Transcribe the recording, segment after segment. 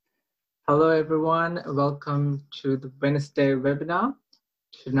Hello, everyone. Welcome to the Wednesday webinar.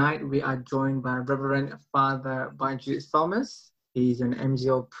 Tonight, we are joined by Reverend Father Baiju Thomas. He's an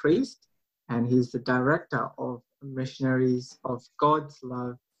MGO priest and he's the director of Missionaries of God's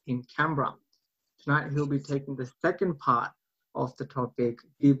Love in Canberra. Tonight, he'll be taking the second part of the topic,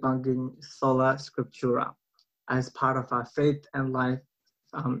 debunking Sola Scriptura, as part of our Faith and Life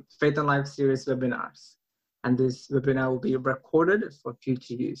series webinars. And this webinar will be recorded for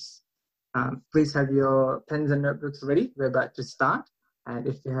future use. Please have your pens and notebooks ready. We're about to start. And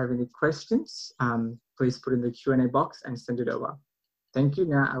if you have any questions, please put in the Q&A box and send it over. Thank you.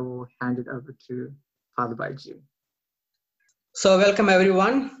 Now I will hand it over to Father Baiju. So welcome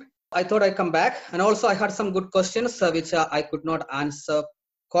everyone. I thought I'd come back, and also I had some good questions which I could not answer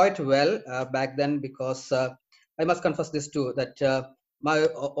quite well back then, because I must confess this too, that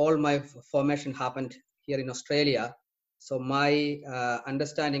all my formation happened here in Australia. So my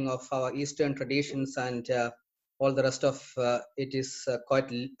understanding of our Eastern traditions and all the rest of it is quite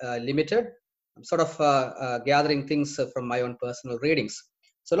limited. I'm sort of gathering things from my own personal readings.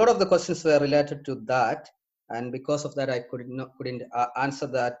 So a lot of the questions were related to that, and because of that I couldn't answer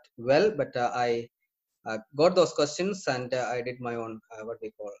that well, but I got those questions, and I did my own what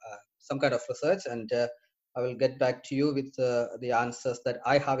we call some kind of research, and I will get back to you with the answers that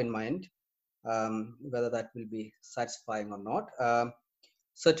I have in mind, whether that will be satisfying or not.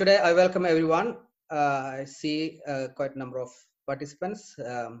 So today I welcome everyone. I see quite a number of participants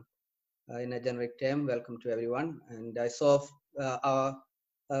in a generic term. Welcome to everyone. And I saw our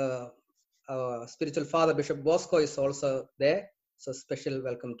spiritual father, Bishop Bosco, is also there. So special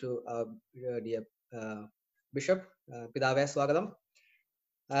welcome to our dear Bishop, Pidave Swagatham.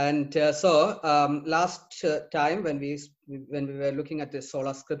 And last time when we were looking at the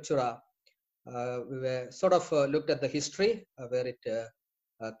Sola Scriptura, we were sort of looked at the history where it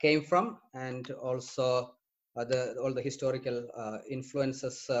came from, and also all the historical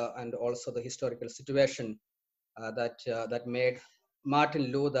influences and also the historical situation that made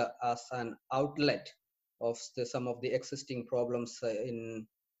Martin Luther as an outlet of some of the existing problems in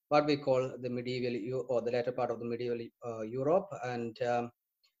what we call the medieval or the later part of the medieval Europe. And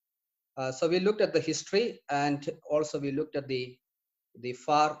so we looked at the history, and also we looked at the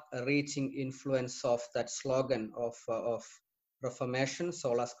far-reaching influence of that slogan of Reformation,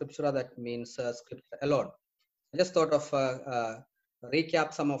 Sola Scriptura, that means Scripture alone. I just thought of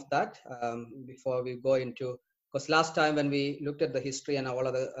recap some of that before we go into, because last time when we looked at the history and all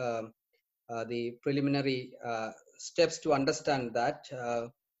of the preliminary steps to understand that,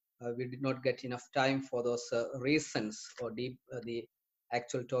 we did not get enough time for those reasons or the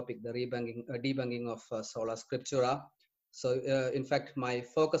actual topic, the debunking of Sola Scriptura. So in fact, my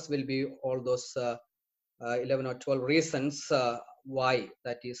focus will be all those 11 or 12 reasons why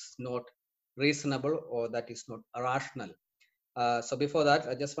that is not reasonable or that is not rational. So before that,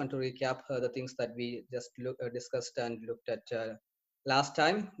 I just want to recap the things that we just discussed and looked at last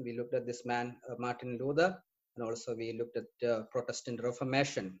time. We looked at this man, Martin Luther, and also we looked at Protestant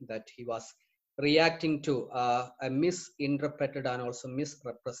Reformation, that he was reacting to a misinterpreted and also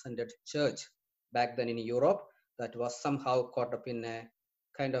misrepresented church back then in Europe that was somehow caught up in a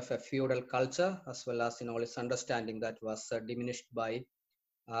kind of a feudal culture, as well as in all its understanding that was diminished by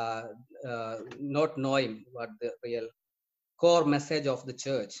not knowing what the real core message of the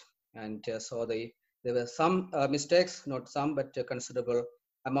church. And so there were some mistakes, not some, but a considerable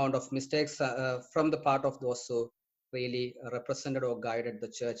amount of mistakes from the part of those who really represented or guided the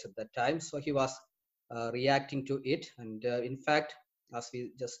church at that time. So he was reacting to it, and in fact, as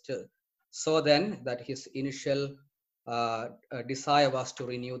we just saw then, that his initial desire was to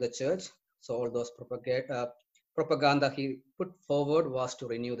renew the church. So all those propaganda he put forward was to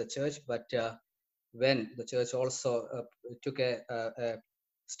renew the church, but when the church also took a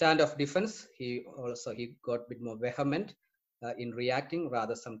stand of defense, he got a bit more vehement in reacting,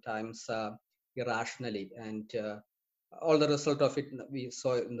 rather sometimes irrationally, and all the result of it we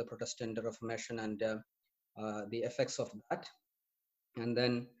saw in the Protestant Reformation and the effects of that. And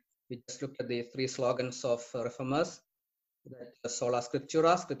then we just looked at the three slogans of reformers, that Sola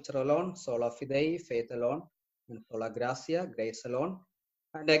Scriptura, Scripture alone; Sola Fidei, faith alone; and Sola Gratia, grace alone.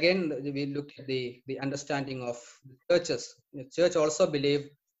 And again, we looked at the understanding of the churches. The church also believed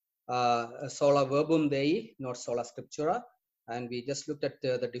Sola Verbum Dei, not Sola Scriptura. And we just looked at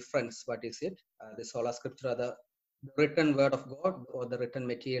the difference. What is it? The Sola Scriptura, the written word of God, or the written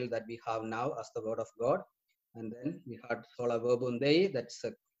material that we have now as the word of God. And then we had Sola Verbum Dei, that's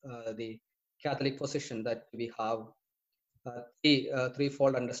the Catholic position, that we have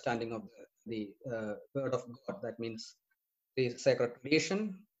threefold understanding of the word of God. That means the sacred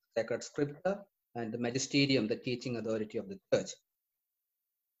tradition, sacred scripture, and the magisterium, the teaching authority of the church.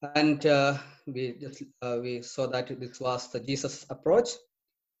 And we saw that this was the Jesus approach,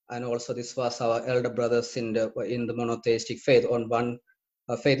 and also this was our elder brothers in the monotheistic faith on one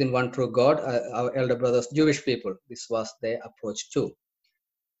faith in one true God. Our elder brothers, Jewish people, this was their approach too.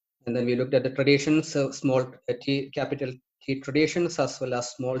 And then we looked at the traditions, small t, capital T traditions as well as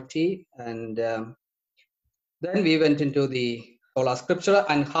small t, and then we went into the sola scriptura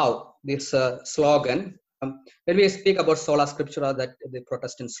and how this slogan. When we speak about sola scriptura, that the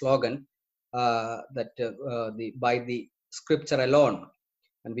Protestant slogan, by the scripture alone,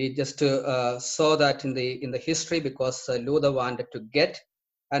 and we just saw that in the history because Luther wanted to get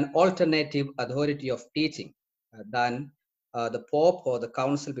an alternative authority of teaching than the Pope or the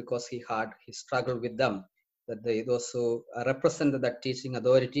Council, because he struggled with them, that those who represented that teaching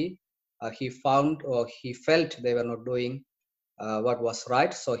authority, he found or he felt they were not doing what was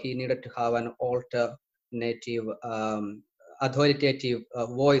right, so he needed to have an alternative authoritative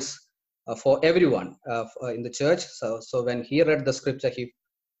voice for everyone in the church. So when he read the scripture,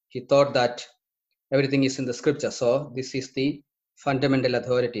 he thought that everything is in the scripture, so this is the fundamental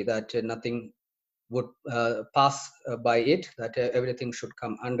authority, that nothing would pass by it, that everything should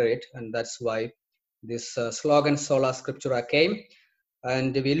come under it, and that's why this slogan sola scriptura came.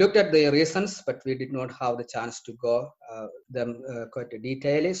 And we looked at the reasons, but we did not have the chance to go them quite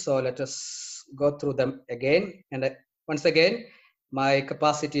detailedly. So let us go through them again. And once again, my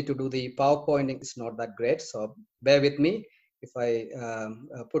capacity to do the PowerPointing is not that great, so bear with me if I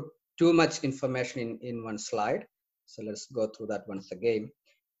put too much information in one slide. So let's go through that once again.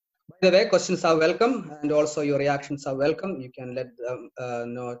 By the way, questions are welcome, and also your reactions are welcome. You can let them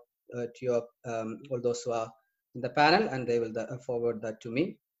know to your all those who are in the panel, and they will forward that to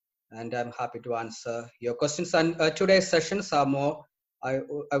me, and I'm happy to answer your questions. And today's sessions are more, I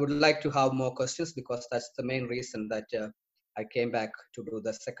would like to have more questions, because that's the main reason that I came back to do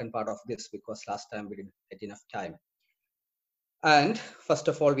the second part of this, because last time we didn't get enough time. And first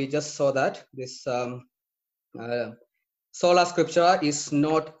of all, we just saw that this sola scriptura is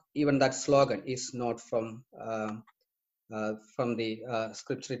not, even that slogan is not from the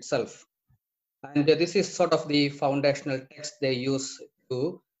scripture itself. And this is sort of the foundational text they use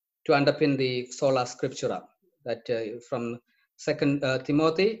to underpin the sola scriptura, that from Second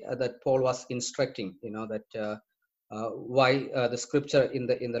Timothy that Paul was instructing, that why the scripture in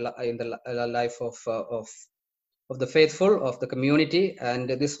the life of the faithful, of the community, and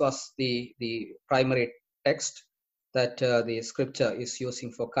this was the primary text that the scripture is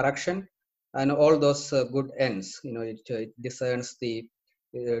using for correction and all those good ends. It discerns the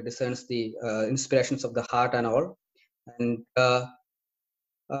inspirations of the heart and all. And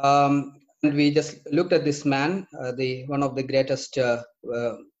we just looked at this man, one of the greatest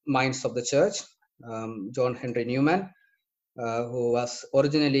minds of the church, John Henry Newman, who was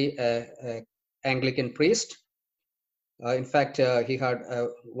originally an Anglican priest. In fact, he had a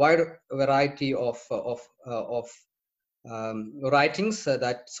wide variety of writings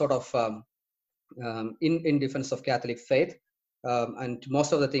that sort of in defense of Catholic faith, and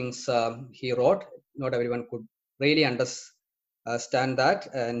most of the things he wrote, not everyone could really understand that,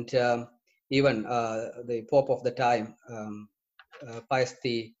 and even the Pope of the time, Pius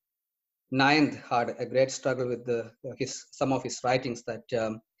IX, had a great struggle with some of his writings. That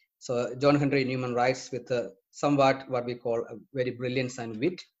so John Henry Newman writes with somewhat what we call a very brilliance and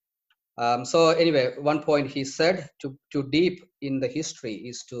wit. So anyway, one point he said, to deep in the history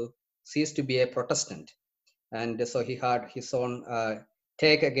is to cease to be a Protestant. And so he had his own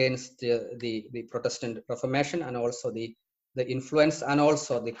take against the Protestant Reformation, and also the influence, and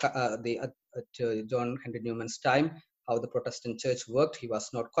also John Henry Newman's time, how the Protestant church worked. He was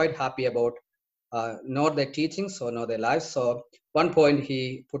not quite happy about nor their teachings or nor their lives. So one point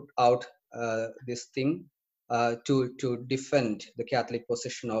he put out this thing to defend the Catholic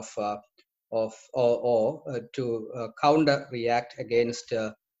position or to counter react against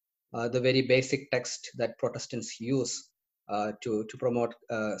the very basic text that Protestants use to promote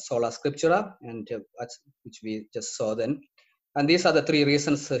sola scriptura, and which we just saw then. And these are the three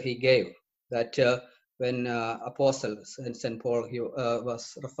reasons he gave, that when Apostle St. Paul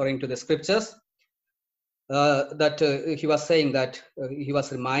was referring to the scriptures, that he was saying that he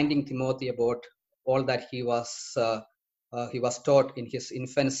was reminding Timothy about all that he was taught in his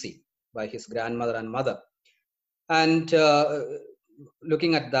infancy by his grandmother and mother. And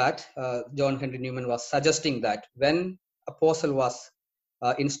looking at that, John Henry Newman was suggesting that when Apostle was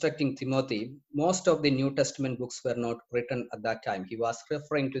instructing Timothy, most of the New Testament books were not written at that time. He was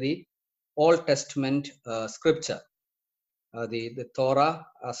referring to the Old Testament scripture. the Torah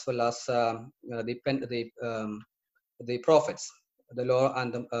as well as the prophets, the law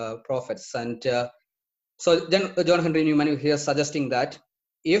and the prophets. And so then John Henry Newman here suggesting that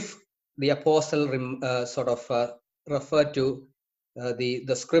if the apostle referred to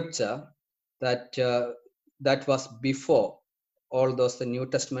the scripture that that was before all those the New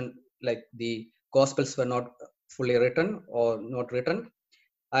Testament, like the Gospels were not fully written or not written,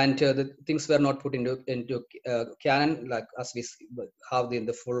 and the things were not put into canon, like as we have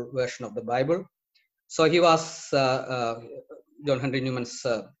the full version of the Bible. So he was John Henry Newman's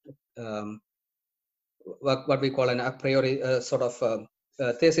what we call an a priori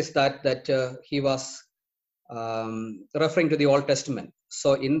thesis that he was referring to the Old Testament.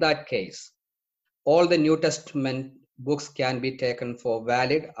 So in that case, all the New Testament books can be taken for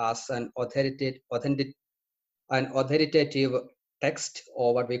valid as an authoritative text,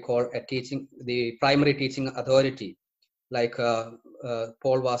 or what we call a teaching, the primary teaching authority. Like if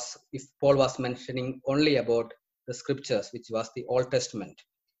Paul was mentioning only about the scriptures, which was the Old Testament,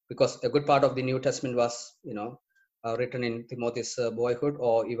 because a good part of the New Testament was, written in Timothy's boyhood,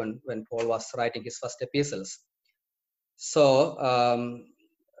 or even when Paul was writing his first epistles. So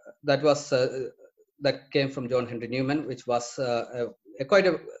that came from John Henry Newman, which was quite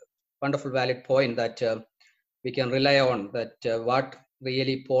a wonderful, valid point that we can rely on, that what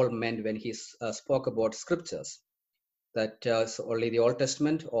really Paul meant when he spoke about scriptures, that so only the Old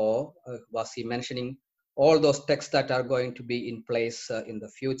Testament, or was he mentioning all those texts that are going to be in place in the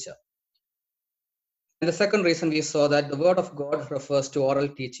future. And the second reason, we saw that the Word of God refers to oral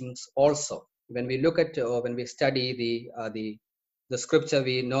teachings also. When we look at, or when we study the scripture,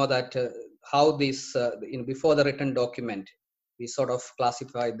 we know that how these, before the written document, we sort of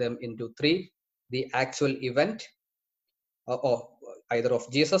classify them into three: the actual event, or either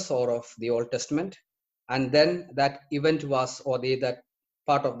of Jesus or of the Old Testament, and then that event was, or that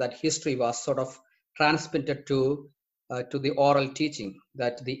part of that history was sort of transmitted to the oral teaching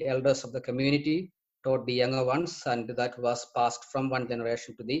that the elders of the community taught the younger ones, and that was passed from one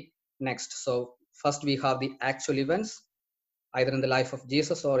generation to the next. So first we have the actual events, either in the life of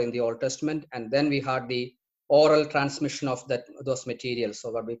Jesus or in the Old Testament, and then we had the oral transmission of those materials,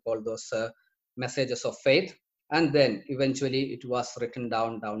 or what we call those messages of faith, and then eventually it was written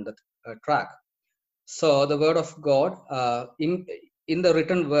down the track. So the Word of God, in the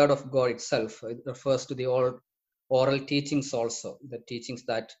written Word of God itself, it refers to the oral teachings also, the teachings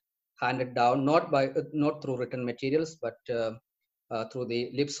that handed down not through written materials, but through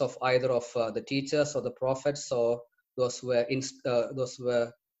the lips of either of the teachers or the prophets, or those who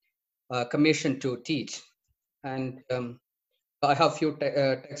were commissioned to teach. And I have few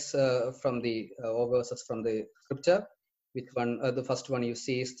texts from or verses from the scripture. Which one? The first one you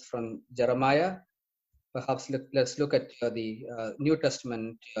see is from Jeremiah. Perhaps let's look at the New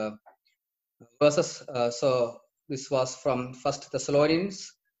Testament verses. So this was from 1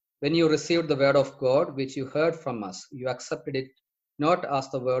 Thessalonians. When you received the word of God, which you heard from us, you accepted it not as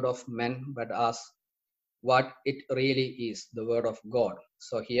the word of men, but as what it really is, the word of God.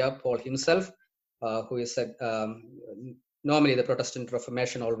 So here Paul himself, who is said, normally the Protestant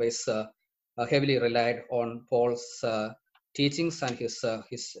Reformation always heavily relied on Paul's teachings and his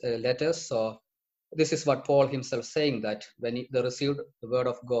letters. So this is what Paul himself saying, that when they received the word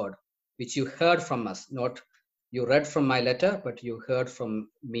of God, which you heard from us, not you read from my letter, but you heard from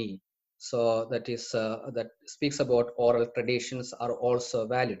me. So that is that speaks about oral traditions are also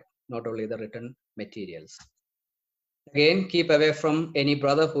valid, not only the written materials. Again, keep away from any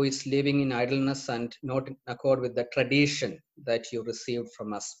brother who is living in idleness and not in accord with the tradition that you received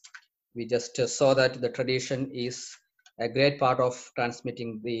from us. We just saw that the tradition is a great part of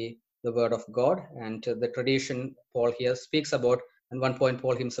transmitting the word of God, and the tradition Paul here speaks about. And one point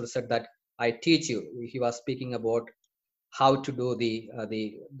Paul himself said that I teach you. He was speaking about how to do the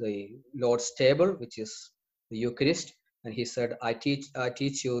Lord's table, which is the Eucharist. And he said, I teach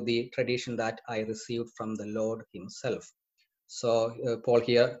you the tradition that I received from the Lord himself. So Paul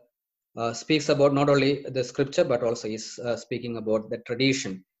here speaks about not only the scripture, but also is speaking about the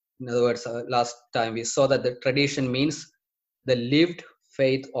tradition. In other words, last time we saw that the tradition means the lived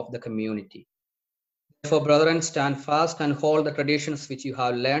faith of the community. Therefore, brethren, stand fast and hold the traditions which you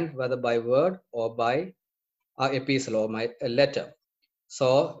have learned, whether by word or by epistle or my letter.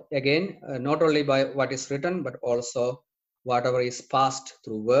 So again, not only by what is written, but also whatever is passed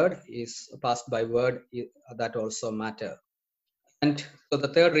through word, is passed by word, that also matter. And so the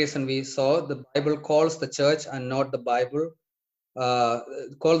third reason we saw, the Bible calls the church and not the Bible,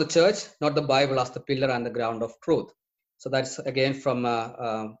 call the church, not the Bible, as the pillar and the ground of truth. So that's again from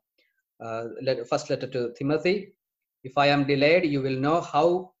first letter to Timothy. If I am delayed, you will know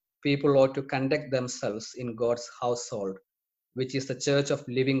how people ought to conduct themselves in God's household, which is the church of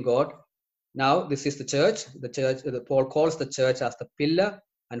living God. Now, this is the church. Paul calls the church as the pillar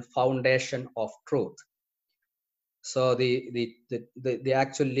and foundation of truth. So the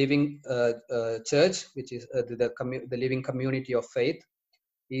actual living church, which is the living community of faith,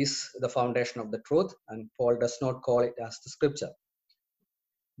 is the foundation of the truth, and Paul does not call it as the scripture.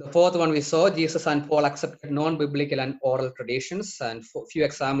 The fourth one we saw, Jesus and Paul accepted non-biblical and oral traditions, and a few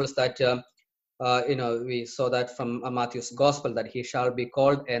examples that we saw that from Matthew's gospel, that he shall be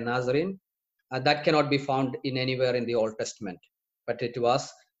called a Nazarene. That cannot be found in anywhere in the Old Testament, but it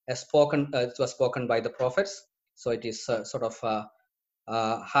was spoken by the prophets. So it is sort of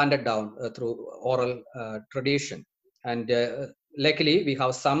handed down through oral tradition. And luckily, we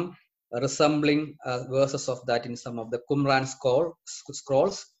have some resembling verses of that in some of the Qumran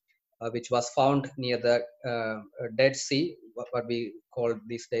scrolls, which was found near the Dead Sea, what we call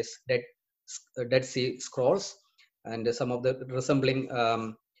these days Dead Sea Scrolls. And some of the resembling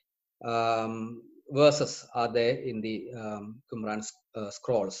verses are there in the Qumran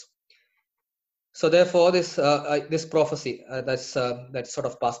scrolls. So therefore, this prophecy that's sort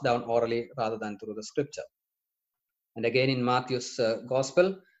of passed down orally rather than through the scripture. And again, in Matthew's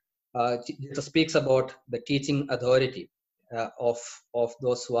gospel, Jesus speaks about the teaching authority of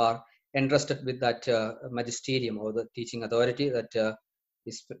those who are entrusted with that magisterium, or the teaching authority, that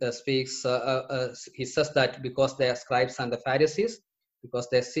he speaks. He says that because they are scribes and the Pharisees, because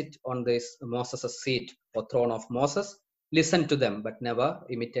they sit on this Moses' seat or throne of Moses, listen to them but never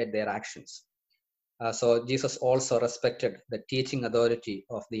imitate their actions. So Jesus also respected the teaching authority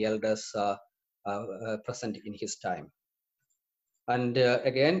of the elders present in his time. And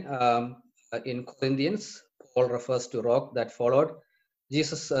again, in Corinthians, Paul refers to rock that followed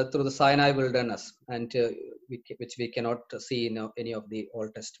Jesus through the Sinai wilderness, and which we cannot see in any of the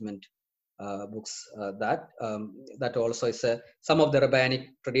Old Testament books. That also is some of the rabbinic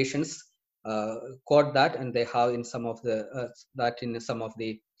traditions quote that, and they have in some of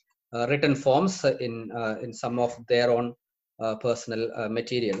the written forms in some of their own personal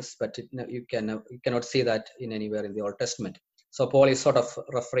materials, but you cannot see that in anywhere in the Old Testament. So Paul is sort of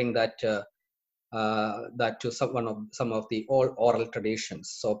referring that to some of the oral traditions.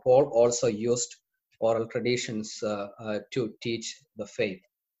 So Paul also used oral traditions to teach the faith.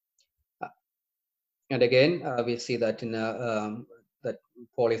 And again, we see that in that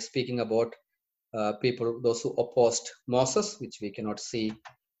Paul is speaking about people, those who opposed Moses, which we cannot see.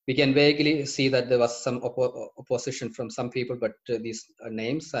 We can vaguely see that there was some opposition from some people, but these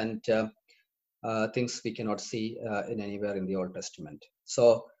names and things we cannot see in anywhere in the Old Testament.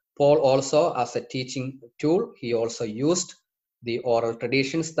 So Paul also, as a teaching tool, he also used the oral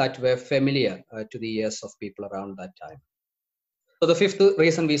traditions that were familiar to the ears of people around that time. So the fifth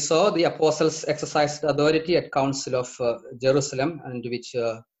reason we saw, the apostles exercised authority at Council of Jerusalem, and which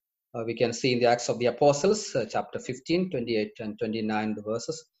we can see in the Acts of the Apostles, chapter 15, 28 and 29, the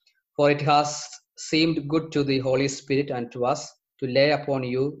verses. For it has seemed good to the Holy Spirit and to us to lay upon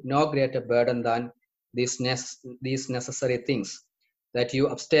you no greater burden than these necessary things, that you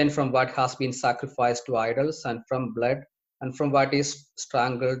abstain from what has been sacrificed to idols, and from blood, and from what is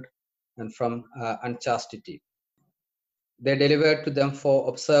strangled, and from unchastity. They delivered to them for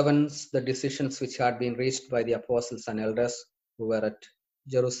observance the decisions which had been reached by the apostles and elders who were at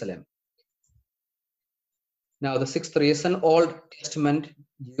Jerusalem. Now, the sixth reason, Old Testament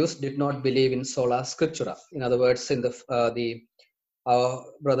Jews did not believe in sola scriptura. In other words, in our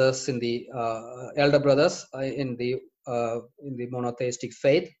brothers in the elder brothers in the monotheistic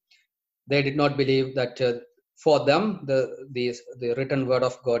faith, they did not believe that for them the written word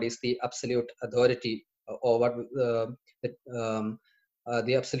of God is the absolute authority, or what the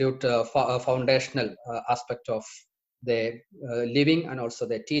absolute foundational aspect of their living and also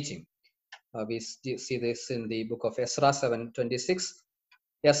their teaching. We see this in the book of Ezra 7:26.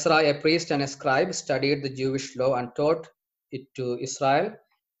 Ezra, a priest and a scribe, studied the Jewish law and taught it to Israel,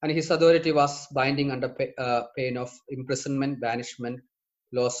 and his authority was binding under pain of imprisonment, banishment,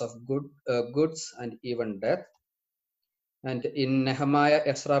 loss of goods, and even death. And in Nehemiah,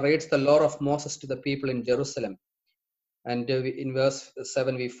 Ezra reads the law of Moses to the people in Jerusalem. And in verse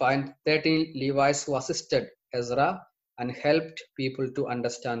 7, we find 13 Levites who assisted Ezra and helped people to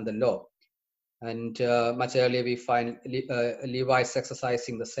understand the law. And much earlier, we find Levites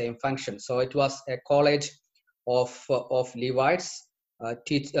exercising the same function. So it was a college of Levites.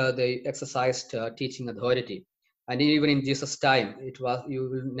 They exercised teaching authority. And even in Jesus' time, you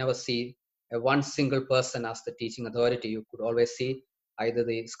will never see one single person as the teaching authority. You could always see either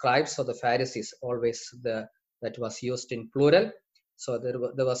the scribes or the Pharisees, always the that was used in plural. So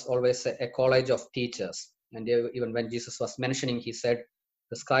there was always a college of teachers. And even when Jesus was mentioning, he said,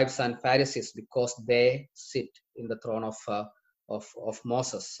 the scribes and Pharisees, because they sit in the throne of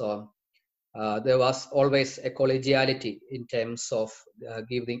Moses. So there was always a collegiality in terms of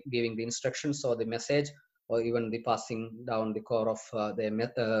giving the instructions or the message, or even the passing down the core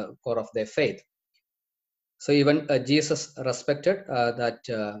of their faith. So even Jesus respected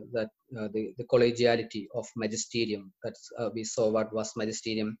the collegiality of magisterium. That's we saw what was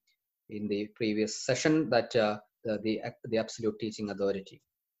magisterium in the previous session, that the absolute teaching authority.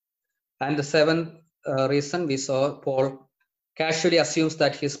 And the seventh reason, we saw Paul casually assumes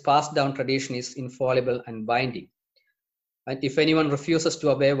that his passed down tradition is infallible and binding. And if anyone refuses to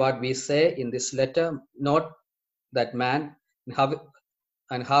obey what we say in this letter, note that man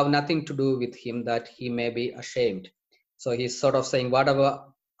and have nothing to do with him, that he may be ashamed. So he's sort of saying, whatever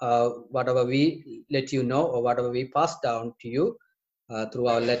we let you know, or whatever we pass down to you through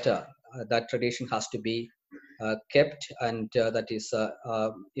our letter, that tradition has to be kept, and that is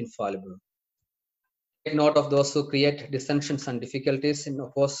infallible. Take note of those who create dissensions and difficulties in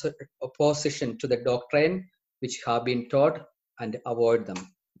opposition to the doctrine which have been taught, and avoid them.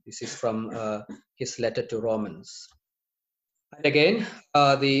 This is from his letter to Romans. And again,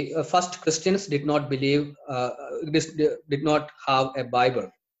 the first Christians did not believe, did not have a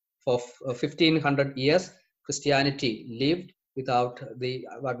Bible. For 1500 years, Christianity lived without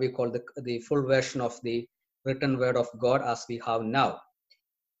what we call the full version of the written word of God as we have now.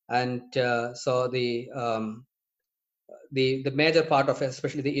 And so the major part of it,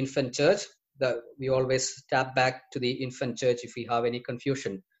 especially the infant church, we always tap back to the infant church if we have any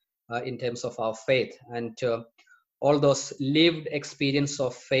confusion in terms of our faith. And all those lived experience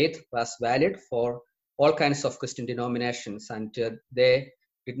of faith was valid for all kinds of Christian denominations, and they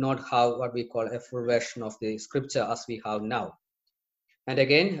did not have what we call a full version of the scripture as we have now. And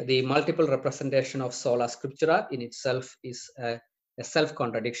again, the multiple representation of sola scriptura in itself is a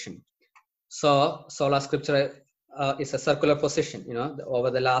self-contradiction. So sola scriptura is a circular position.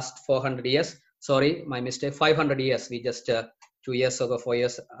 Over the last 400 years, sorry, my mistake, 500 years, we just 2 years ago, 4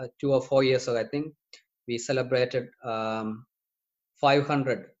 years, 2 or 4 years ago, I think, we celebrated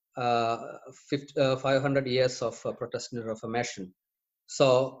 500 years of Protestant Reformation.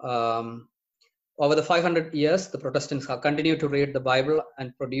 So over the 500 years, the Protestants have continued to read the Bible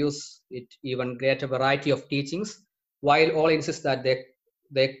and produce it even greater variety of teachings, while all insist that their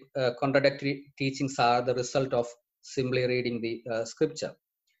contradictory teachings are the result of simply reading the scripture.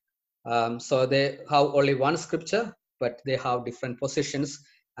 So they have only one scripture, but they have different positions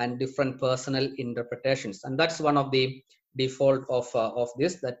and different personal interpretations. And that's one of the default of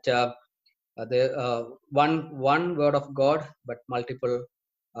this, that the one word of God, but multiple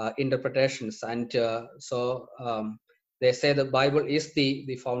interpretations. And so they say the Bible is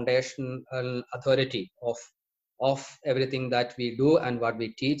the foundational authority of everything that we do and what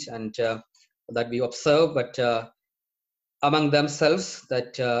we teach and that we observe, but among themselves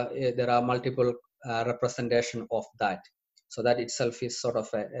that there are multiple representation of that. So that itself is sort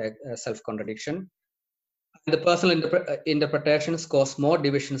of a self-contradiction. The personal interpretations cause more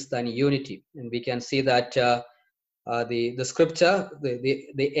divisions than unity, and we can see that the scripture,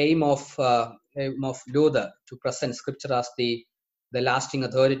 the aim of Luther to present scripture as the lasting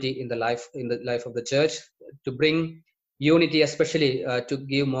authority in the life of the church, to bring unity, especially to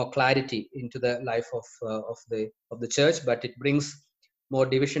give more clarity into the life of the church, but it brings more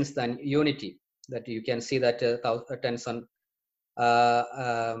divisions than unity. That you can see that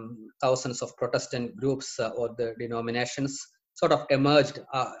thousands of Protestant groups or the denominations sort of emerged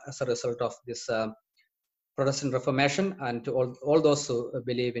as a result of this Protestant Reformation, and to all those who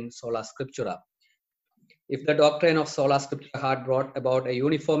believe in sola scriptura. If the doctrine of sola scriptura had brought about a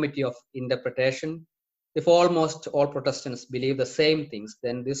uniformity of interpretation, if almost all Protestants believe the same things,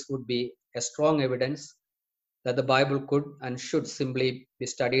 then this would be a strong evidence that the Bible could and should simply be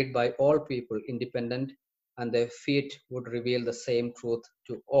studied by all people independent, and their feet would reveal the same truth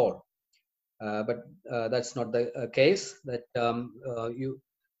to all. But that's not the case. That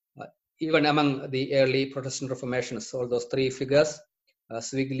even among the early Protestant Reformations, all those three figures,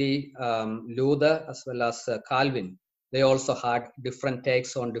 Zwingli, Luther, as well as Calvin, they also had different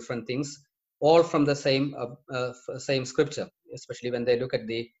takes on different things, all from the same scripture. Especially when they look at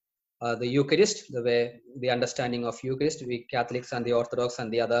the Eucharist, the understanding of Eucharist, we Catholics and the Orthodox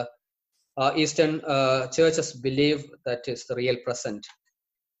and the other Eastern churches believe that is the real present.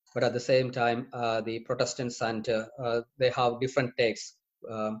 But at the same time, the Protestants and they have different takes.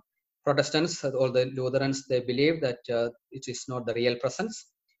 Protestants, all the Lutherans, they believe that it is not the real presence.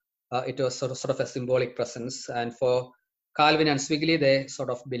 it was sort of a symbolic presence. And for Calvin and Zwingli, they sort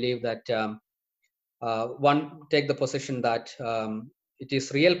of believe that one take the position that it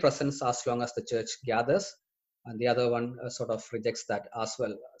is real presence as long as the church gathers, and the other one sort of rejects that as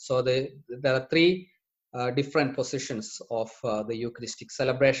well. So there are three different positions of the Eucharistic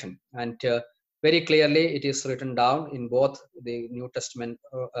celebration, and very clearly it is written down in both the New Testament,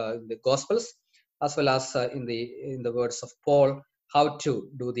 the Gospels, as well as in the words of Paul, how to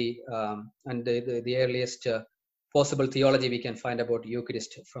do the earliest possible theology we can find about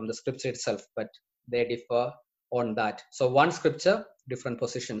Eucharist from the Scripture itself, but they differ on that. So one Scripture, different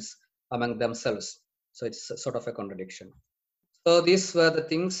positions among themselves. So it's sort of a contradiction. So these were the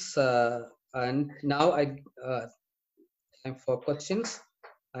things, and now time for questions.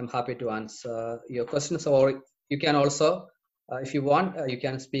 I'm happy to answer your questions, or you can also, if you want, you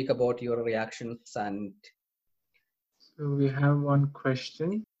can speak about your reactions. And so we have one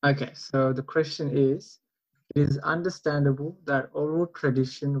question. Okay, so the question is, it is understandable that oral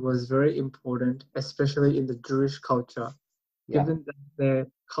tradition was very important, especially in the Jewish culture, given that their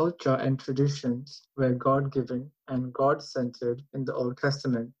culture and traditions were God-given and God-centered in the Old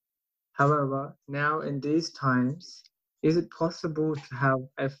Testament. However, now in these times, is it possible to have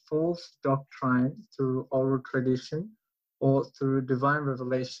a false doctrine through oral tradition or through divine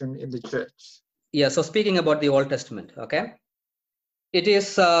revelation in the church? yeah, so speaking about the Old Testament, okay, it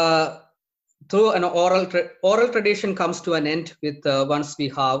is through an oral tradition comes to an end with once we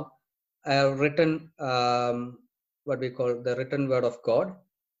have a written what we call the written word of God.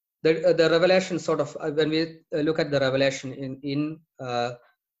 The revelation sort of when we look at the revelation in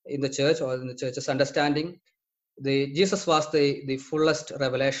the church or in the church's understanding, Jesus was the fullest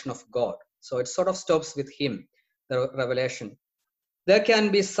revelation of God. So it sort of stops with him, the revelation. There can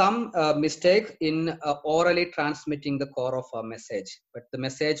be some mistake in orally transmitting the core of our message, but the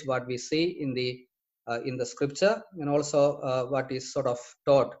message what we see in the scripture and also what is sort of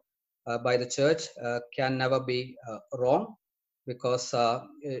taught by the church can never be wrong, because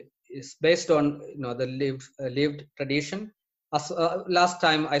it's based on the lived tradition. As last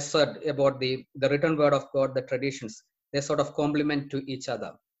time I said about the written word of God, the traditions, they sort of complement to each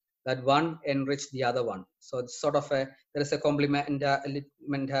other, that one enrich the other one. So it's sort of there is a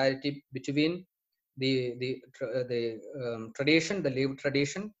complementarity between the tradition, the lived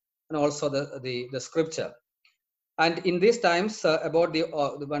tradition, and also the scripture. And in these times, about the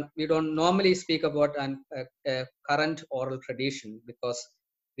one, we don't normally speak about a current oral tradition, because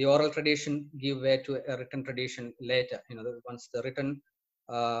the oral tradition give way to a written tradition later. Once the written,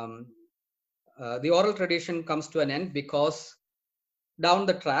 the oral tradition comes to an end, because down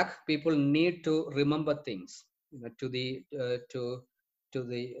the track people need to remember things to the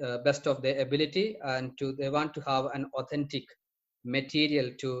best of their ability, and they want to have an authentic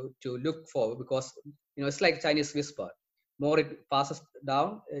material to look for, because it's like Chinese whisper. More it passes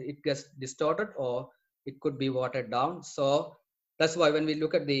down, it gets distorted, or it could be watered down. So that's why when we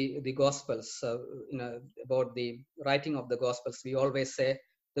look at the Gospels, about the writing of the Gospels, we always say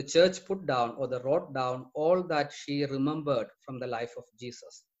the church put down or wrote down all that she remembered from the life of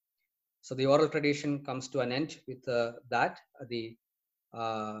Jesus. So the oral tradition comes to an end with that, with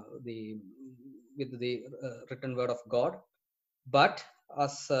the written word of God. But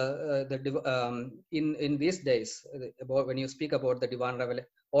as in these days, about when you speak about the divine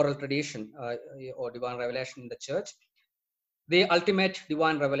oral tradition or divine revelation in the church, the ultimate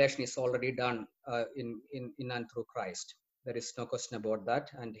divine revelation is already done in and through Christ. There is no question about that,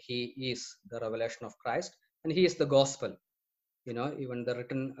 and he is the revelation of Christ, and he is the gospel. Even the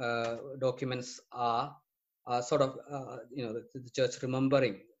written documents are sort of the church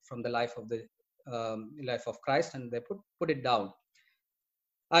remembering from the life of Christ, and they put it down.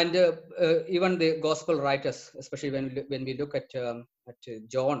 And even the gospel writers, especially when we look at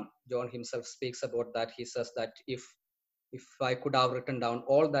John himself speaks about that. He says that if I could have written down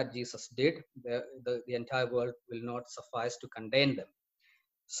all that Jesus did, the entire world will not suffice to contain them.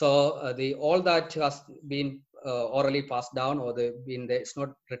 So all that has been orally passed down, or it's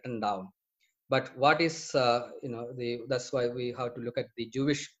not written down. But what is that's why we have to look at the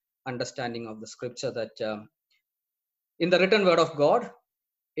Jewish understanding of the scripture, that in the written word of God,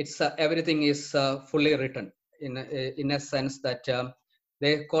 it's everything is fully written in a sense that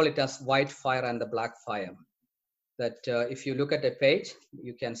they call it as white fire and the black fire. That if you look at a page,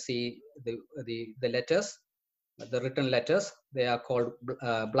 you can see the letters, the written letters. They are called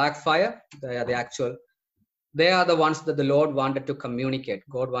black fire. They are the ones that the Lord wanted to communicate.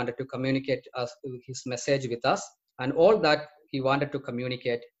 God wanted to communicate his message with us, and all that he wanted to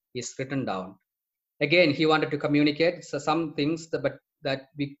communicate is written down. Again, he wanted to communicate some things, but that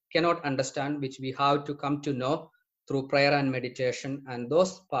we cannot understand, which we have to come to know through prayer and meditation. And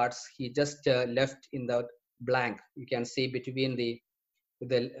those parts he just left in the blank. You can see between the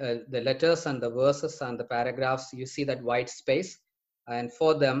letters and the verses and the paragraphs, you see that white space. And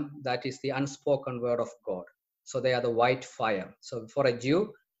for them, that is the unspoken word of God. So they are the white fire. So for a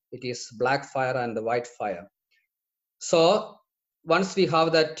Jew, it is black fire and the white fire. So once we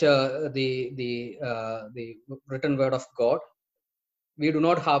have that the written word of God, we do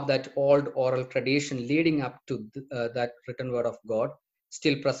not have that old oral tradition leading up to that written word of God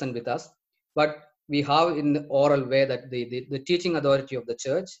still present with us, but we have in the oral way that the teaching authority of the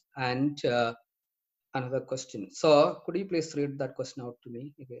church. And another question. So could you please read that question out to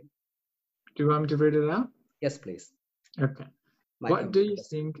me again? Do you want me to read it out? Yes, please. Okay. What do you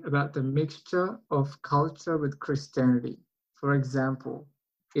think about the mixture of culture with Christianity? For example,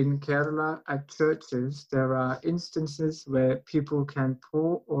 in Kerala at churches, there are instances where people can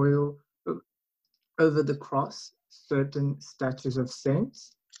pour oil over the cross, certain statues of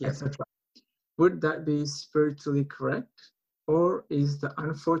saints, Yes. etc. Would that be spiritually correct? Or is the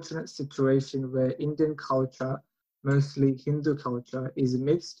unfortunate situation where Indian culture, mostly Hindu culture, is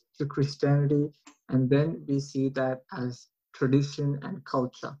mixed to Christianity, and then we see that as tradition and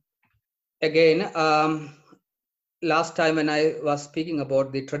culture? Again, last time when I was speaking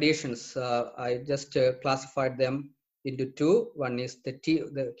about the traditions, I just classified them into two. One is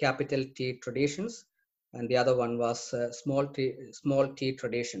the capital T traditions, and the other one was small t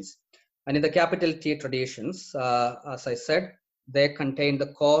traditions. And in the capital T traditions, as I said, they contain the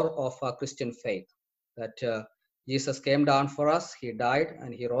core of our Christian faith, that Jesus came down for us, he died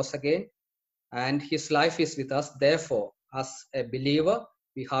and he rose again, and his life is with us. Therefore, as a believer,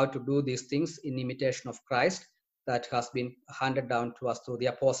 we have to do these things in imitation of Christ that has been handed down to us through the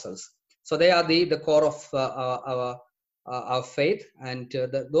apostles. So they are the core of our faith, and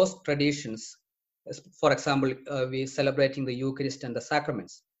those traditions. For example, we celebrating the Eucharist and the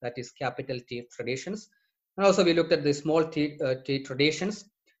sacraments. That is capital T traditions. And also we looked at the small t traditions.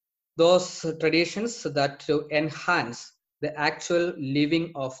 Those traditions that to enhance the actual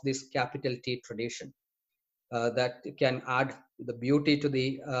living of this capital T tradition, that can add the beauty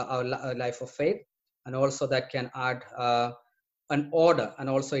to our life of faith, and also that can add an order, and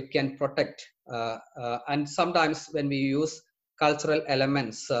also it can protect. And sometimes when we use cultural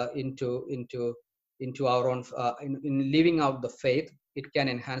elements into our own in living out the faith, it can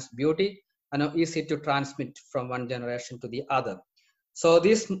enhance beauty and are easy to transmit from one generation to the other. So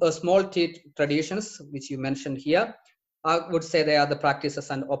these small t traditions which you mentioned here, I would say they are the practices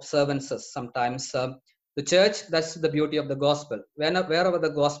and observances. Sometimes the church, that's the beauty of the gospel. Wherever the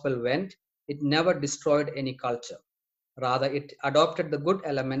gospel went, it never destroyed any culture. Rather, it adopted the good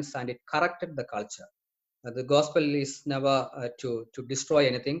elements and it corrected the culture. The gospel is never to destroy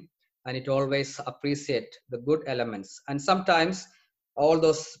anything, and it always appreciate the good elements. And sometimes all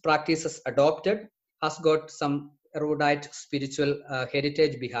those practices adopted has got some erudite spiritual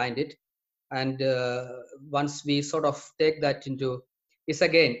heritage behind it. And once we sort of take that into, is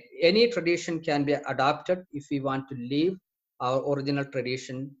again, any tradition can be adapted if we want to leave our original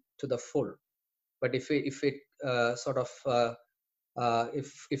tradition to the full. But if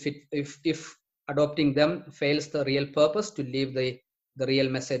adopting them fails the real purpose to leave the real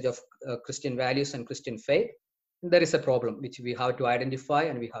message of Christian values and Christian faith, there is a problem which we have to identify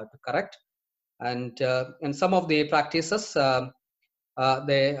and we have to correct. And some of the practices,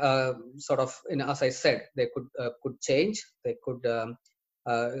 they sort of, as I said, they could change. They could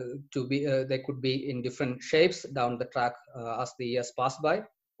they could be in different shapes down the track as the years pass by,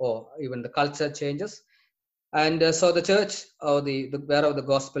 or even the culture changes. And so the church, or wherever the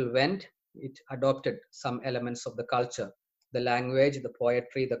gospel went, it adopted some elements of the culture, the language, the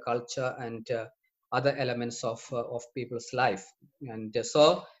poetry, the culture, and other elements of people's life. And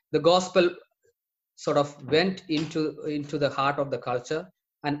so the gospel sort of went into the heart of the culture,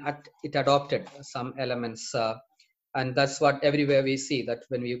 and it adopted some elements. And that's what everywhere we see, that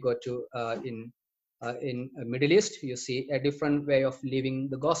when we go to in Middle East, you see a different way of living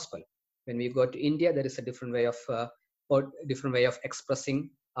the gospel. When we go to India, there is a different way of expressing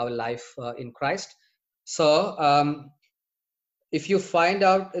our life in Christ. So if you find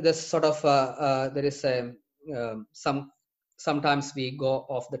out this sort of there is a sometimes we go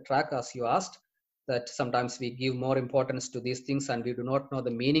off the track, as you asked, that sometimes we give more importance to these things and we do not know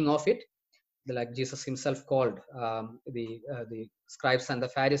the meaning of it. Like Jesus himself called the scribes and the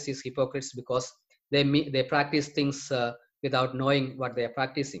Pharisees hypocrites, because they practice things without knowing what they are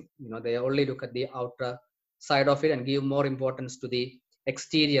practicing. They only look at the outer side of it and give more importance to the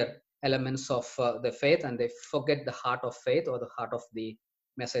exterior elements of the faith, and they forget the heart of faith or the heart of the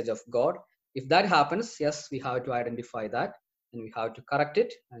message of God. If that happens, yes, we have to identify that and we have to correct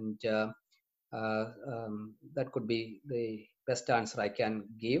it, and that could be the best answer I can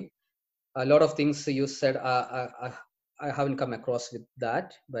give. A lot of things you said, I haven't come across with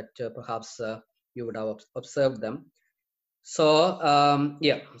that, but perhaps you would have observed them. So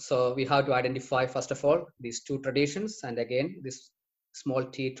yeah, so we have to identify first of all these two traditions, and again these small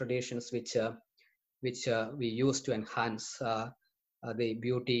t traditions which we use to enhance the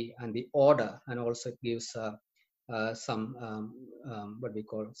beauty and the order, and also gives some what we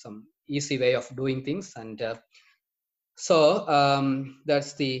call some easy way of doing things. And so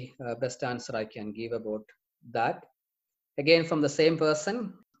that's the best answer I can give about that. Again, from the same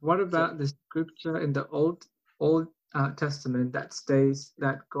person. What about the scripture in the Old Testament that states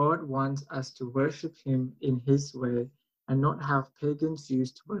that God wants us to worship Him in His way and not have pagans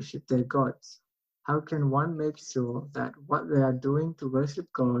used to worship their gods? How can one make sure that what they are doing to worship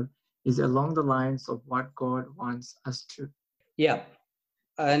God is along the lines of what God wants us to? Yeah,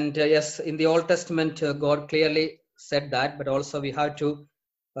 and yes, in the Old Testament, God clearly said that, but also we have to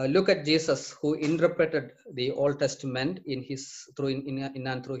look at Jesus, who interpreted the Old Testament in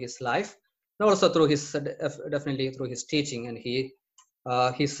and through his life, and also through his definitely through his teaching. And he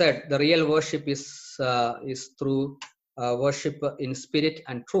said the real worship is through worship in spirit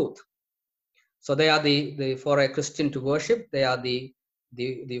and truth. So they are the for a Christian to worship, they are the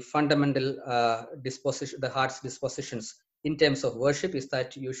fundamental disposition, the heart's dispositions in terms of worship is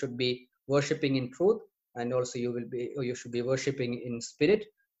that you should be worshiping in truth, and also you should be worshiping in spirit.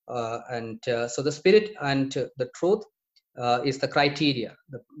 So the spirit and the truth is the criteria,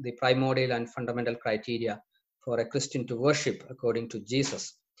 the primordial and fundamental criteria for a Christian to worship according to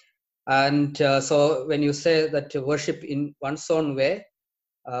Jesus. And so when you say that to worship in one's own way,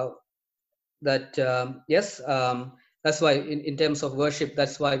 that yes, that's why in terms of worship,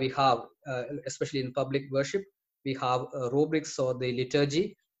 that's why we have, especially in public worship, we have rubrics or the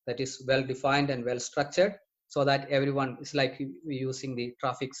liturgy that is well defined and well structured, so that everyone is like we using the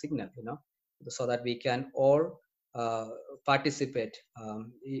traffic signal, so that we can all participate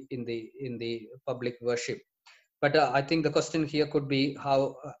in the public worship. But I think the question here could be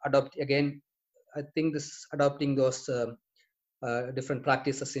how adopt again. I think this adopting those different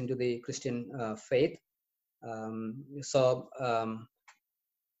practices into the Christian faith.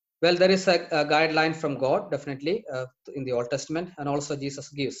 Well, there is a guideline from God, definitely, in the Old Testament, and also Jesus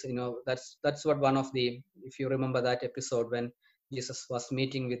gives. That's what one of the, if you remember that episode when Jesus was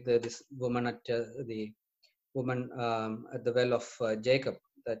meeting with this woman at the well of Jacob,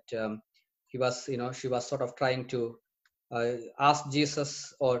 that she was sort of trying to ask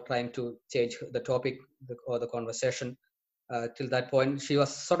Jesus, or trying to change the topic or the conversation. Till that point, she was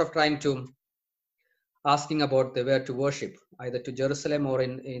sort of trying to asking about the where to worship, either to Jerusalem or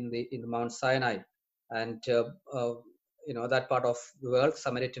in the Mount Sinai, and that part of the world,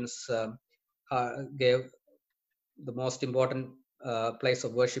 Samaritans gave the most important place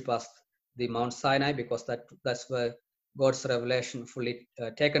of worship as the Mount Sinai, because that's where God's revelation fully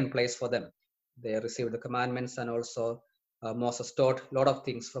taken place for them. They received the commandments, and also Moses taught a lot of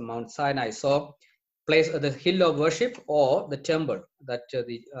things from Mount Sinai. So, place the hill of worship or the temple that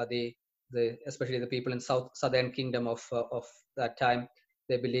especially the people in southern kingdom of that time,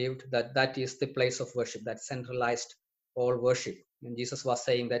 they believed that is the place of worship, that centralized all worship. And Jesus was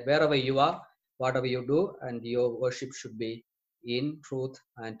saying that wherever you are, whatever you do, and your worship should be in truth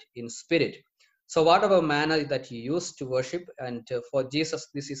and in spirit. So whatever manner that you use to worship, and for Jesus,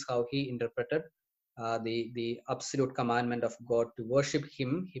 this is how he interpreted the absolute commandment of God to worship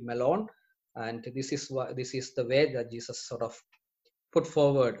him alone. And this is the way that Jesus sort of put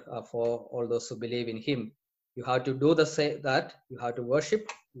forward for all those who believe in him. You have to do that you have to worship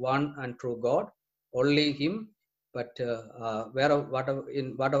one and true God, only him. But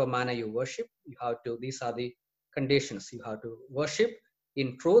in whatever manner you worship, you have to, these are the conditions. You have to worship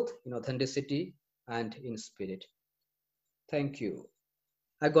in truth, in authenticity, and in spirit. Thank you.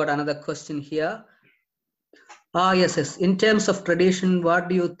 I got another question here. Yes. In terms of tradition, what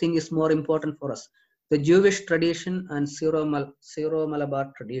do you think is more important for us? The Jewish tradition and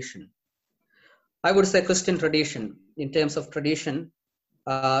Syro-Malabar tradition? I would say Christian tradition. In terms of tradition,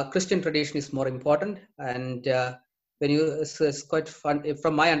 Christian tradition is more important. And it's quite fun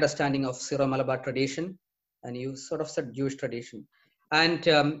from my understanding of Syro-Malabar tradition, and you sort of said Jewish tradition and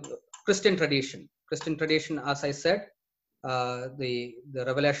Christian tradition. Christian tradition, as I said, the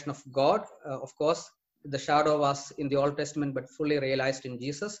revelation of God, of course, the shadow was in the Old Testament, but fully realized in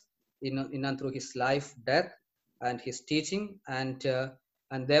Jesus, in and through his life, death, and his teaching. And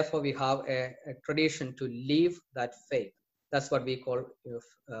and therefore we have a tradition to live that faith. That's what we call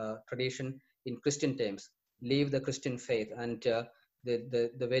tradition in Christian terms. Live the Christian faith, and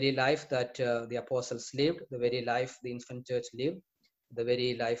the very life that the apostles lived, the very life the infant church lived, the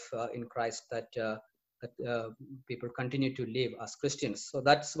very life in Christ that people continue to live as Christians. So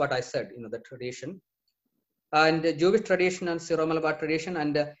that's what I said, the tradition. And Jewish tradition and Syro-Malabar tradition.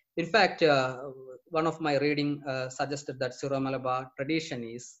 And in fact, one of my reading suggested that Syro-Malabar tradition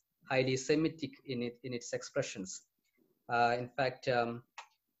is highly Semitic in its expressions. In fact,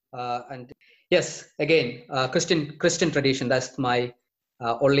 and yes, again, Christian tradition. That's my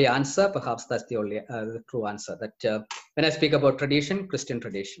only answer. Perhaps that's the only the true answer. That when I speak about tradition, Christian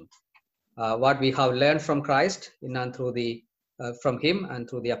tradition, what we have learned from Christ and through the from Him and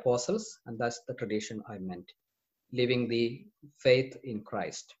through the apostles, and that's the tradition I meant. Living the faith in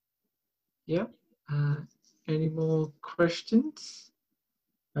Christ. Yeah. Any more questions?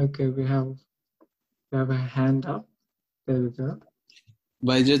 Okay, we have a hand up. There we go.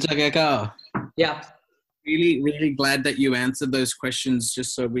 Yeah. Really glad that you answered those questions,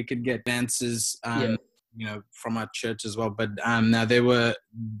 just so we could get answers, from our church as well. But now they were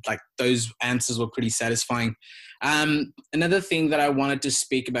those answers were pretty satisfying. Another thing that I wanted to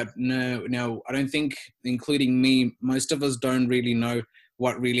speak about. No, I don't think, including me, most of us don't really know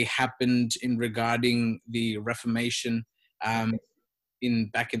what really happened in regarding the Reformation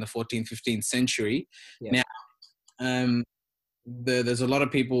back in the 14th, 15th century. Yeah. Now, there's a lot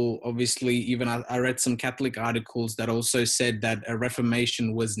of people, obviously, even I read some Catholic articles that also said that a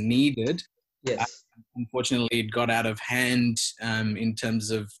Reformation was needed. Yes. Unfortunately, it got out of hand in terms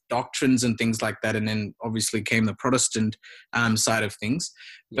of doctrines and things like that. And then obviously came the Protestant side of things.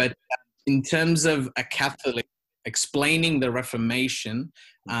 Yeah. But in terms of a Catholic explaining the Reformation,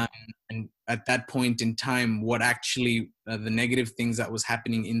 and at that point in time, what actually the negative things that was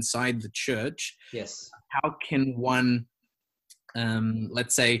happening inside the church. Yes. How can one,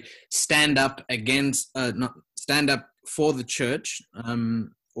 let's say, stand up for the church,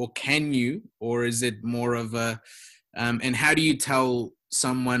 or can you, or is it more of a, and how do you tell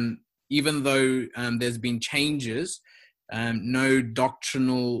someone, even though there's been changes, no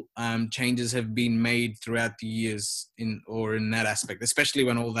doctrinal changes have been made throughout the years in that aspect, especially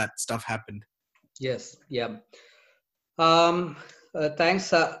when all that stuff happened? Yes. Yeah.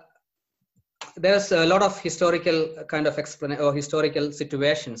 Thanks. There's a lot of historical kind of historical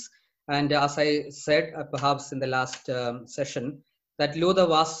situations, and as I said perhaps in the last session, that Luther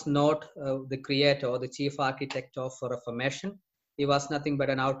was not the creator or the chief architect of Reformation. He was nothing but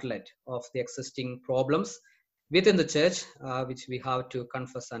an outlet of the existing problems within the church, which we have to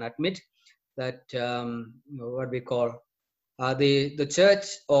confess and admit that what we call the church,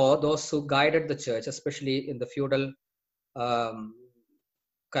 or those who guided the church, especially in the feudal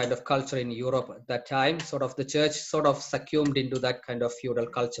kind of culture in Europe at that time, sort of the church sort of succumbed into that kind of feudal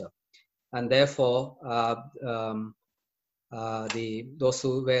culture, and therefore those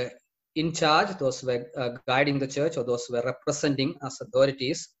who were in charge, those who were guiding the church, or those who were representing as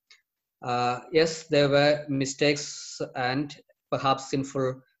authorities, yes, there were mistakes and perhaps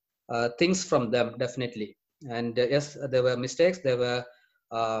sinful things from them, definitely. And yes, there were mistakes. There were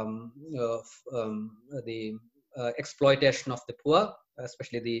the exploitation of the poor,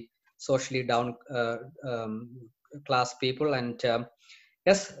 especially the socially down class people. And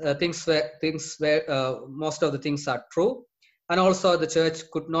yes, things were most of the things are true. And also the church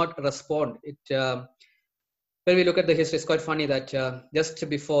could not respond. When we look at the history, it's quite funny that just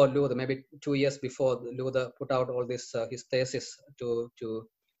before Luther, maybe 2 years before Luther put out all this his thesis to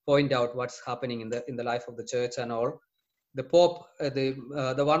point out what's happening in the life of the church and all, the Pope,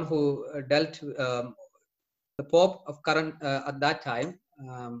 the one who dealt, the Pope of current at that time,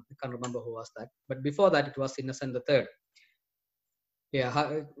 I can't remember who was that, but before that it was Innocent III.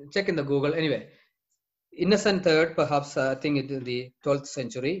 Yeah, check in the Google. Anyway, Innocent III, perhaps I think in the 12th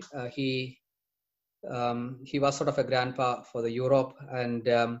century, he was sort of a grandpa for the Europe, and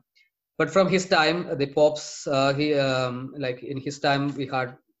but from his time, the popes, like in his time, we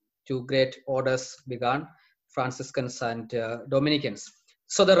had two great orders began, Franciscans and Dominicans.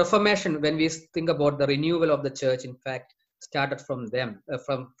 So the Reformation, when we think about the renewal of the church, in fact, started from them,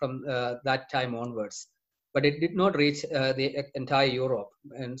 from that time onwards. But it did not reach the entire Europe,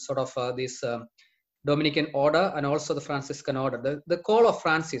 and sort of this Dominican order and also the Franciscan order. The call of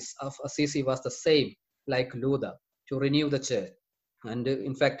Francis of Assisi was the same like Luther, to renew the church. And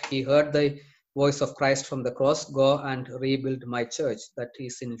in fact, he heard the voice of Christ from the cross, go and rebuild my church that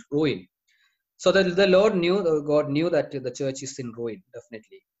is in ruin. So the Lord knew, God knew that the church is in ruin,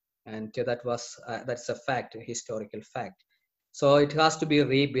 definitely. And that's a fact, a historical fact. So it has to be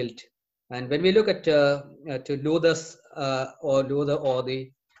rebuilt. And when we look at to Luther's or Luther or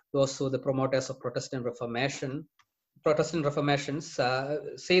those who the promoters of Protestant Reformations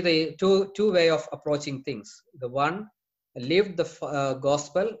see the two way of approaching things. The one lived the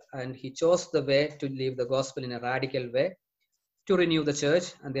gospel, and he chose the way to live the gospel in a radical way to renew the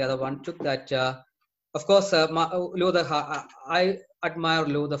church, and the other one took that. Of course, Luther. I admire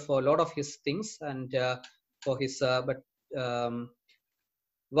Luther for a lot of his things and for his. But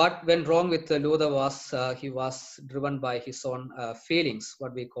what went wrong with Luther was he was driven by his own feelings,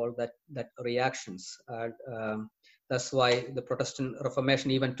 what we call that reactions. That's why the Protestant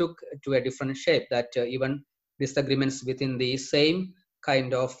Reformation even took to a different shape. That even disagreements within the same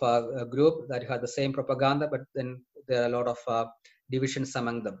kind of group that had the same propaganda, but then there are a lot of divisions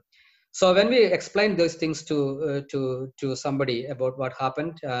among them. So when we explain those things to somebody about what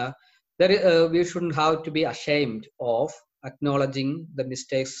happened, we shouldn't have to be ashamed of acknowledging the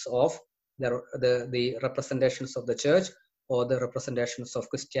mistakes of the representations of the church or the representations of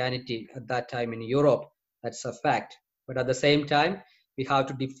Christianity at that time in Europe. That's a fact. But at the same time, we have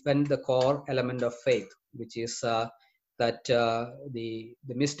to defend the core element of faith, which is that the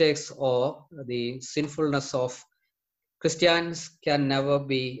mistakes or the sinfulness of Christians can never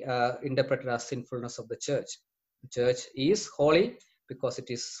be interpreted as sinfulness of the church. The church is holy because it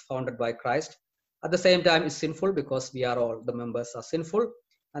is founded by Christ. At the same time, it's sinful because we are all, the members are sinful,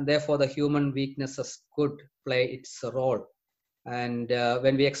 and therefore the human weaknesses could play its role. And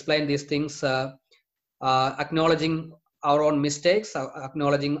when we explain these things, acknowledging our own mistakes,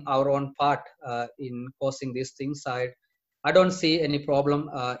 acknowledging our own part in causing these things, I don't see any problem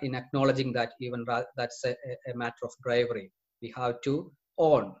in acknowledging that. Even that's a matter of bravery. We have to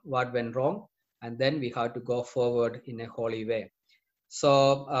own what went wrong, and then we have to go forward in a holy way.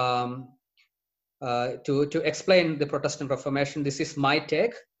 So to explain the Protestant Reformation, this is my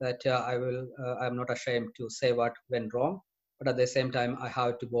take. That I'm not ashamed to say what went wrong, but at the same time, I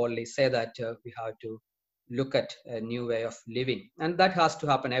have to boldly say that we have to look at a new way of living, and that has to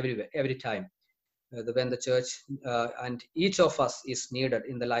happen everywhere, every time. When the church and each of us is needed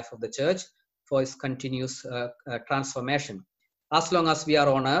in the life of the church for its continuous transformation. As long as we are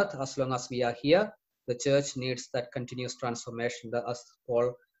on earth, as long as we are here, the church needs that continuous transformation. As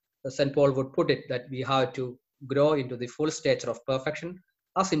St. Paul would put it, that we have to grow into the full stature of perfection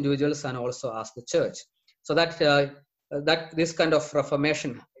as individuals and also as the church. So that this kind of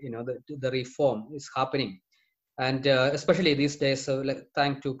reformation, the reform is happening, and especially these days.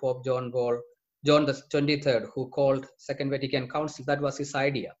 Thanks to Pope John the 23rd, who called Second Vatican Council. That was his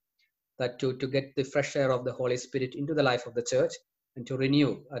idea, that to get the fresh air of the Holy Spirit into the life of the church and to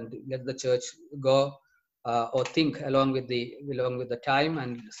renew and let the church go or think along with the time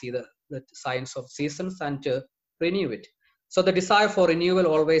and see the signs of seasons and to renew it. So the desire for renewal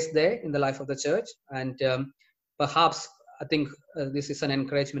always there in the life of the church, and perhaps I think this is an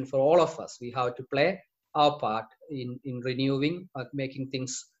encouragement for all of us. We have to play our part in renewing, making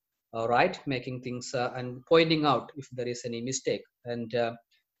things right, making things and pointing out if there is any mistake, and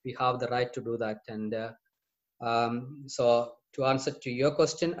we have the right to do that. And so to answer to your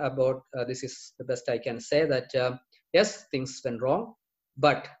question about this is the best I can say, that yes, things went wrong,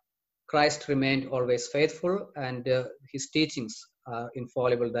 but Christ remained always faithful, and his teachings are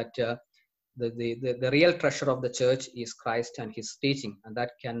infallible, that the real treasure of the church is Christ and his teaching, and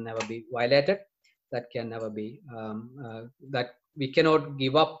that can never be violated. That can never be that we cannot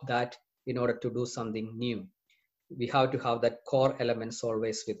give up that in order to do something new. We have to have that core elements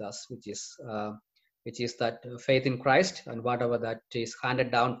always with us, which is that faith in Christ and whatever that is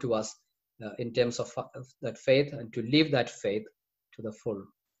handed down to us in terms of that faith, and to live that faith to the full.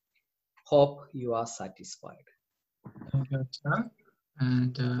 Hope you are satisfied. Thank you, sir.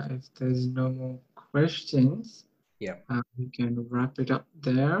 And if there's no more questions, yeah, we can wrap it up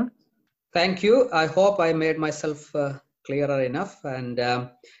there. Thank you. I hope I made myself clearer enough, and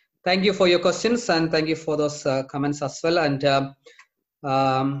thank you for your questions, and thank you for those comments as well. And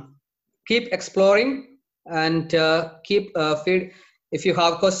keep exploring, and keep feed. If you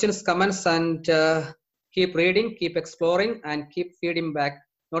have questions, comments, and keep reading, keep exploring, and keep feeding back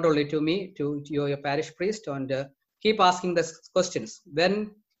not only to me, to your parish priest, and keep asking the questions.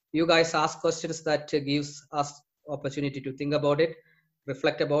 When you guys ask questions, that gives us opportunity to think about it,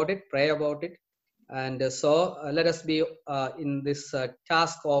 reflect about it, pray about it. And so let us be in this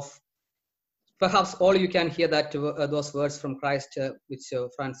task of, perhaps all you can hear that those words from Christ, which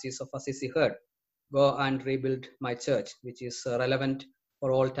Francis of Assisi heard, go and rebuild my church, which is relevant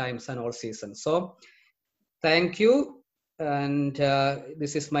for all times and all seasons. So thank you. And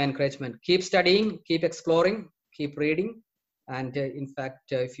this is my encouragement. Keep studying, keep exploring, keep reading, And in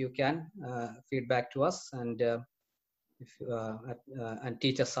fact, if you can, feedback to us and and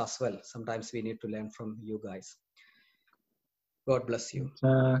teach us as well. Sometimes we need to learn from you guys. God bless you.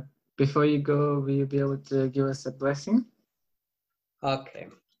 Before you go, will you be able to give us a blessing? Okay.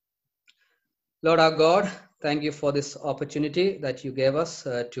 Lord our God, thank you for this opportunity that you gave us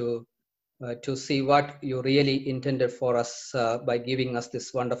to see what you really intended for us by giving us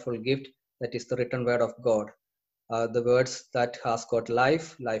this wonderful gift that is the written word of God. The words that has got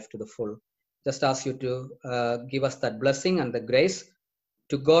life to the full. Just ask you to give us that blessing and the grace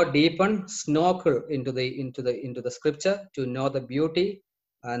to go deep and snorkel into the scripture, to know the beauty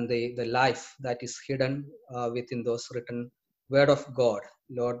and the life that is hidden within those written word of God.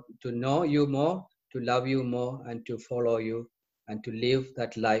 Lord, to know you more, to love you more, and to follow you, and to live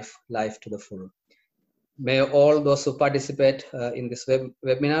that life to the full. May all those who participate in this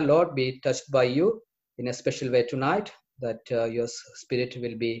webinar, Lord, be touched by you in a special way tonight, that your spirit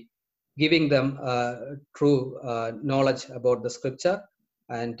will be giving them true knowledge about the scripture.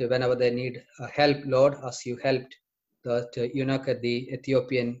 And whenever they need help, Lord, as you helped that eunuch at the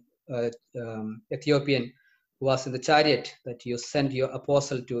Ethiopian who was in the chariot, that you sent your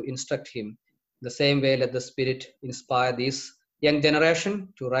apostle to instruct him. The same way, let the Spirit inspire this young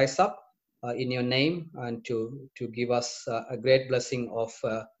generation to rise up in your name and to give us a great blessing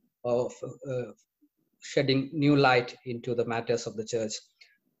of shedding new light into the matters of the church.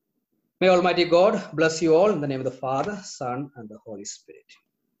 May Almighty God bless you all in the name of the Father, Son, and the Holy Spirit.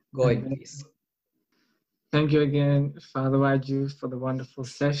 Go in peace. Thank you again, Father Waju, for the wonderful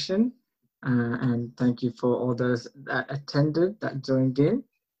session. And thank you for all those that attended, that joined in.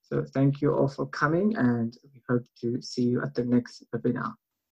 So thank you all for coming, and we hope to see you at the next webinar.